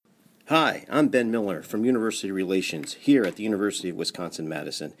Hi, I'm Ben Miller from University Relations here at the University of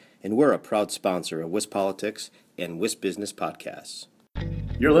Wisconsin-Madison, and we're a proud sponsor of WisPolitics and WisBusiness podcasts.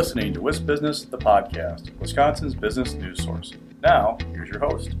 You're listening to WisBusiness, the podcast, Wisconsin's business news source. Now, here's your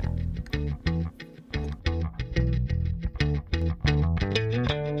host.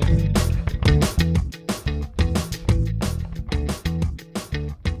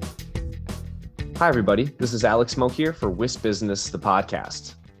 Hi, everybody. This is Alex Moak here for WisBusiness, the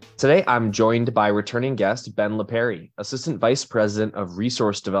podcast. Today, I'm joined by returning guest Ben LaPerry, Assistant Vice President of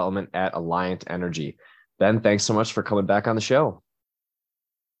Resource Development at Alliant Energy. Ben, thanks so much for coming back on the show.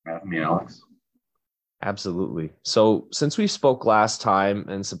 Having me, Alex. Absolutely. So since we spoke last time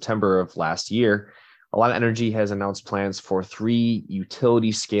in September of last year, Alliant Energy has announced plans for 3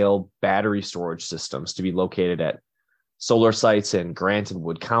 utility-scale battery storage systems to be located at solar sites in Grant and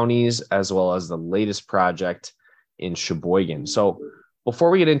Wood counties, as well as the latest project in Sheboygan. So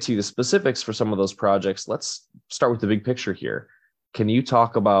before we get into the specifics for some of those projects, let's start with the big picture here. Can you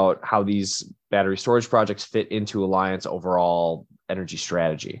talk about how these battery storage projects fit into Alliant's overall energy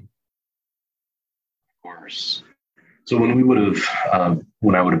strategy? Of course. So when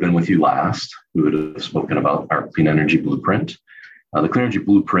I would have been with you last, we would have spoken about our Clean Energy Blueprint. The Clean Energy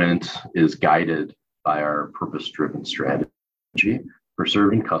Blueprint is guided by our purpose-driven strategy for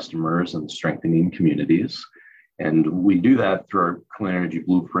serving customers and strengthening communities. And we do that through our Clean Energy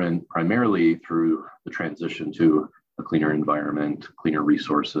Blueprint, primarily through the transition to a cleaner environment, cleaner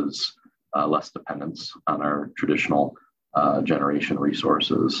resources, less dependence on our traditional generation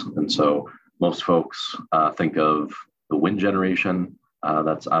resources. And so most folks think of the wind generation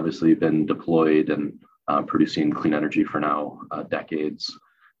that's obviously been deployed and producing clean energy for now decades.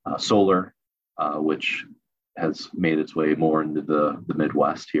 Solar, which has made its way more into the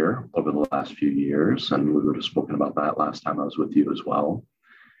Midwest here over the last few years. And we would have spoken about that last time I was with you as well.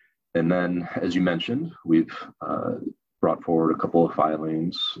 And then, as you mentioned, we've brought forward a couple of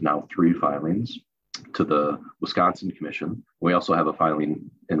filings, now 3 filings, to the Wisconsin Commission. We also have a filing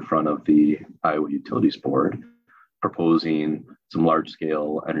in front of the Iowa Utilities Board proposing some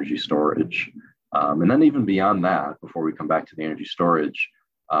large-scale energy storage. And then even beyond that, before we come back to the energy storage,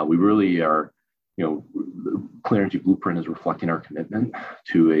 we really are, the Clean Energy Blueprint is reflecting our commitment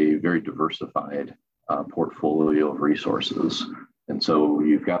to a very diversified portfolio of resources. And so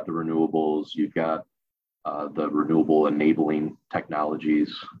you've got the renewables, you've got the renewable enabling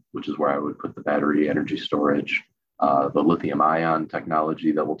technologies, which is where I would put the battery energy storage. The lithium ion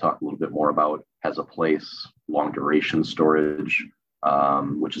technology that we'll talk a little bit more about has a place. Long duration storage,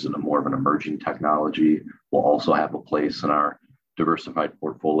 which is more of an emerging technology, will also have a place in our diversified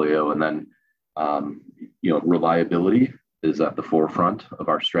portfolio. And then reliability is at the forefront of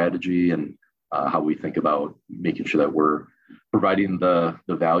our strategy and how we think about making sure that we're providing the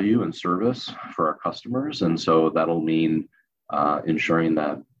value and service for our customers. And so that'll mean ensuring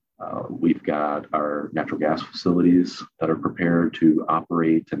that we've got our natural gas facilities that are prepared to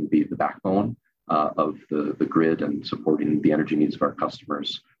operate and be the backbone of the grid and supporting the energy needs of our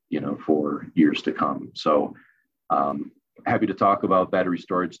customers, for years to come. So happy to talk about battery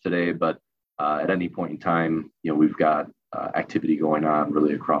storage today, but at any point in time, we've got activity going on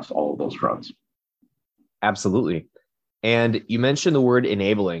really across all of those fronts. Absolutely. And you mentioned the word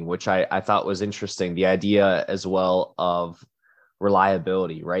enabling, which I thought was interesting, the idea as well of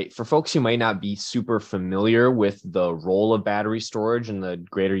reliability, right? For folks who might not be super familiar with the role of battery storage in the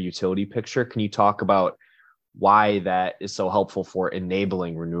greater utility picture, can you talk about why that is so helpful for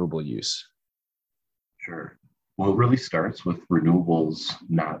enabling renewable use? Sure. Well, it really starts with renewables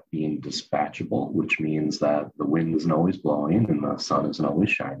not being dispatchable, which means that the wind isn't always blowing and the sun isn't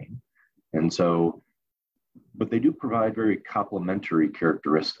always shining. And so, but they do provide very complementary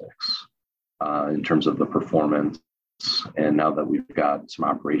characteristics in terms of the performance. And now that we've got some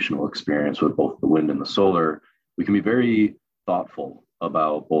operational experience with both the wind and the solar, we can be very thoughtful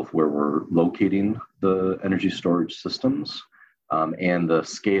about both where we're locating the energy storage systems and the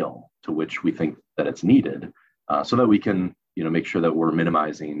scale to which we think that it's needed. So that we can, make sure that we're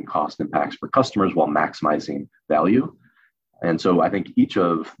minimizing cost impacts for customers while maximizing value. And so I think each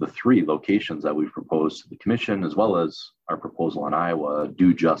of the 3 locations that we've proposed to the commission, as well as our proposal in Iowa,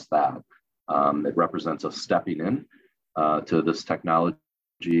 do just that. It represents us stepping in to this technology.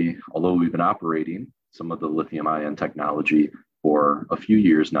 Although we've been operating some of the lithium ion technology for a few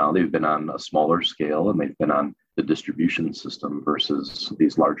years now, they've been on a smaller scale and they've been on the distribution system versus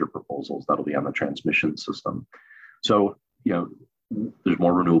these larger proposals that'll be on the transmission system. So, there's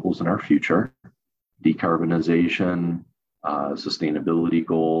more renewables in our future. Decarbonization, sustainability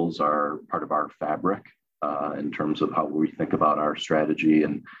goals are part of our fabric in terms of how we think about our strategy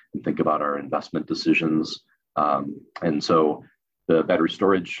and think about our investment decisions. And so the battery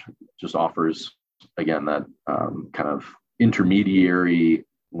storage just offers, again, that kind of intermediary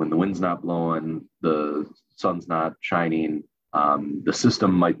when the wind's not blowing, the sun's not shining, the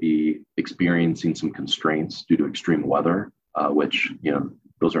system might be experiencing some constraints due to extreme weather, which,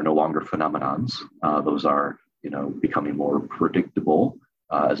 those are no longer phenomenons. Those are, becoming more predictable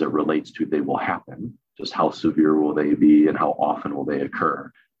as it relates to they will happen. Just how severe will they be and how often will they occur?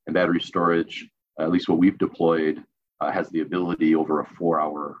 And battery storage, at least what we've deployed, has the ability over a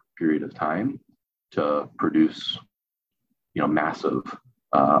 4-hour period of time to produce, massive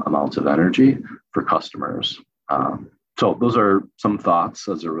amounts of energy for customers. So those are some thoughts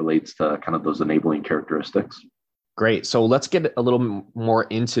as it relates to kind of those enabling characteristics. Great. So let's get a little more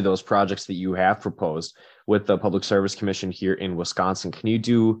into those projects that you have proposed with the Public Service Commission here in Wisconsin. Can you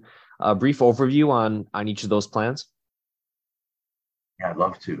do a brief overview on each of those plans? Yeah, I'd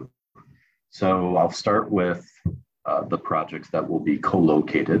love to. So I'll start with the projects that will be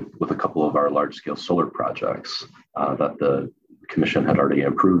co-located with a couple of our large-scale solar projects that the Commission had already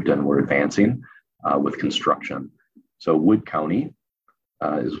approved and we're advancing with construction. So Wood County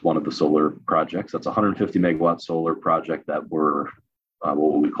is one of the solar projects. That's a 150 megawatt solar project that we're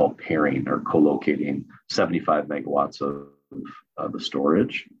what we call pairing or co-locating 75 megawatts of the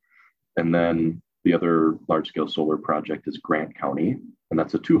storage. And then the other large-scale solar project is Grant County, and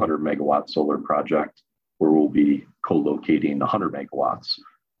that's a 200 megawatt solar project where we'll be co-locating 100 megawatts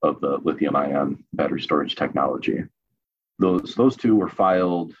of the lithium-ion battery storage technology. Those two were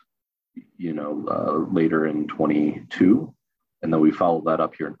filed, later in 22, and then we followed that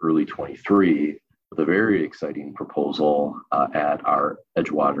up here in early 23 with a very exciting proposal at our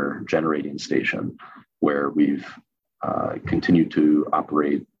Edgewater generating station, where we've continued to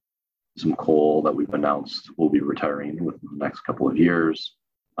operate some coal that we've announced we'll be retiring within the next couple of years.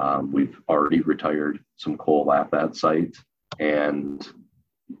 We've already retired some coal at that site, and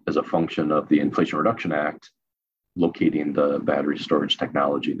as a function of the Inflation Reduction Act, locating the battery storage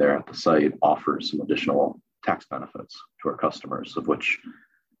technology there at the site offers some additional tax benefits to our customers, of which,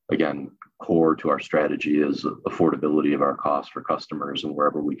 again, core to our strategy is affordability of our costs for customers, and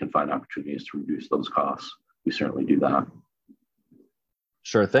wherever we can find opportunities to reduce those costs, we certainly do that.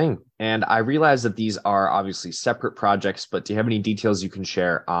 Sure thing. And I realize that these are obviously separate projects, but do you have any details you can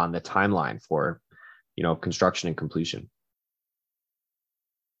share on the timeline for, construction and completion?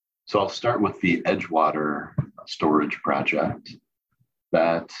 So I'll start with the Edgewater storage project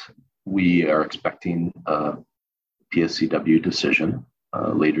that we are expecting a PSCW decision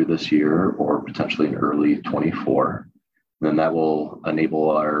later this year or potentially in early 24. And then that will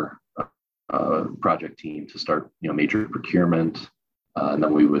enable our project team to start, major procurement. And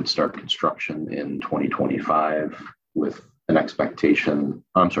then we would start construction in 2025 with an expectation,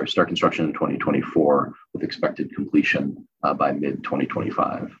 start construction in 2024 with expected completion by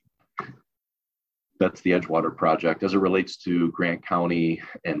mid-2025. That's the Edgewater project. As it relates to Grant County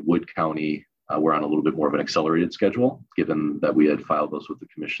and Wood County, we're on a little bit more of an accelerated schedule, given that we had filed those with the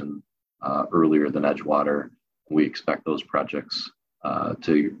Commission earlier than Edgewater. We expect those projects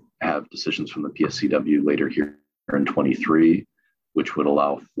to have decisions from the PSCW later here in 23, which would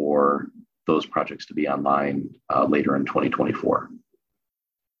allow for those projects to be online later in 2024.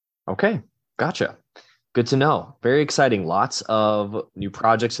 Okay, gotcha. Good to know. Very exciting. Lots of new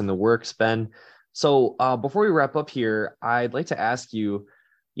projects in the works, Ben. So before we wrap up here, I'd like to ask you,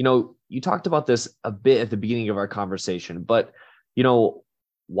 you talked about this a bit at the beginning of our conversation, but,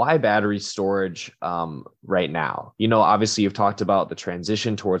 why battery storage right now? Obviously you've talked about the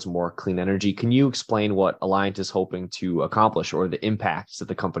transition towards more clean energy. Can you explain what Alliant is hoping to accomplish or the impacts that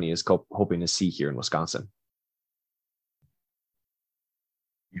the company is hoping to see here in Wisconsin?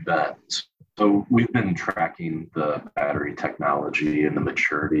 You bet. So we've been tracking the battery technology and the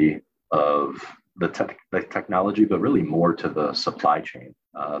maturity of the technology, but really more to the supply chain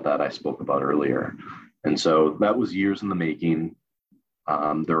that I spoke about earlier. And so that was years in the making.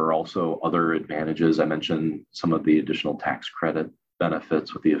 There are also other advantages. I mentioned some of the additional tax credit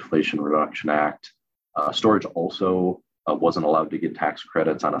benefits with the Inflation Reduction Act. Storage also wasn't allowed to get tax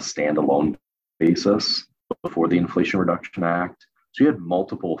credits on a standalone basis before the Inflation Reduction Act. So you had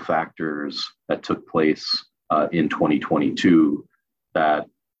multiple factors that took place in 2022 that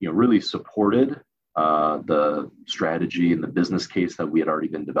really supported the strategy and the business case that we had already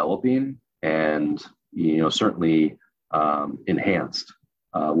been developing, and certainly enhanced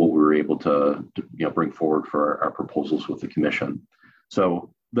what we were able to bring forward for our proposals with the Commission.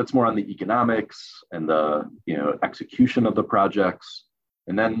 So that's more on the economics and the execution of the projects.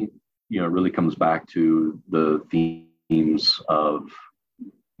 And then it really comes back to the themes of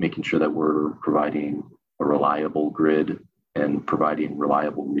making sure that we're providing a reliable grid and providing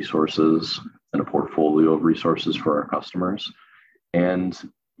reliable resources and a portfolio of resources for our customers. And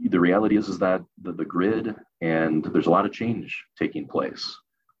the reality is that the grid, and there's a lot of change taking place.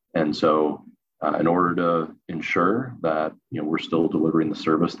 And so in order to ensure that we're still delivering the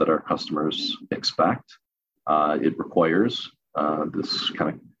service that our customers expect, it requires this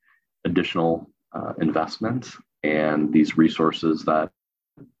kind of additional investment and these resources that,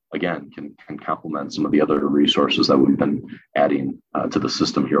 again, can complement some of the other resources that we've been adding to the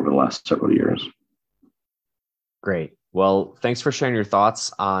system here over the last several years. Great. Well, thanks for sharing your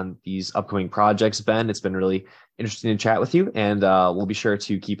thoughts on these upcoming projects, Ben. It's been really interesting to chat with you, and we'll be sure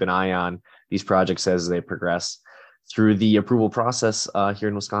to keep an eye on these projects as they progress through the approval process here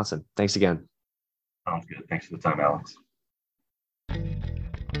in Wisconsin. Thanks again. Sounds good. Thanks for the time, Alex.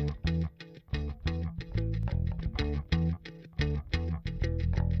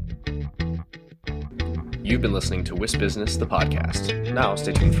 You've been listening to WISP Business, the podcast. Now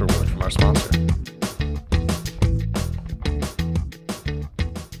stay tuned for a word from our sponsor.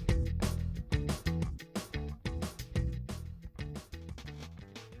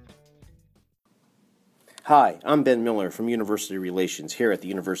 Hi, I'm Ben Miller from University Relations here at the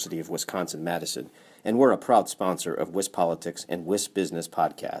University of Wisconsin-Madison, and we're a proud sponsor of WISP Politics and WISP Business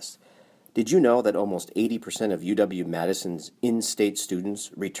podcast. Did you know that almost 80% of UW-Madison's in-state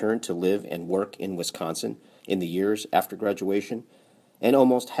students return to live and work in Wisconsin in the years after graduation? And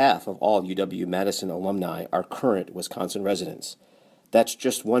almost half of all UW-Madison alumni are current Wisconsin residents. That's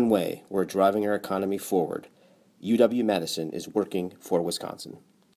just one way we're driving our economy forward. UW-Madison is working for Wisconsin.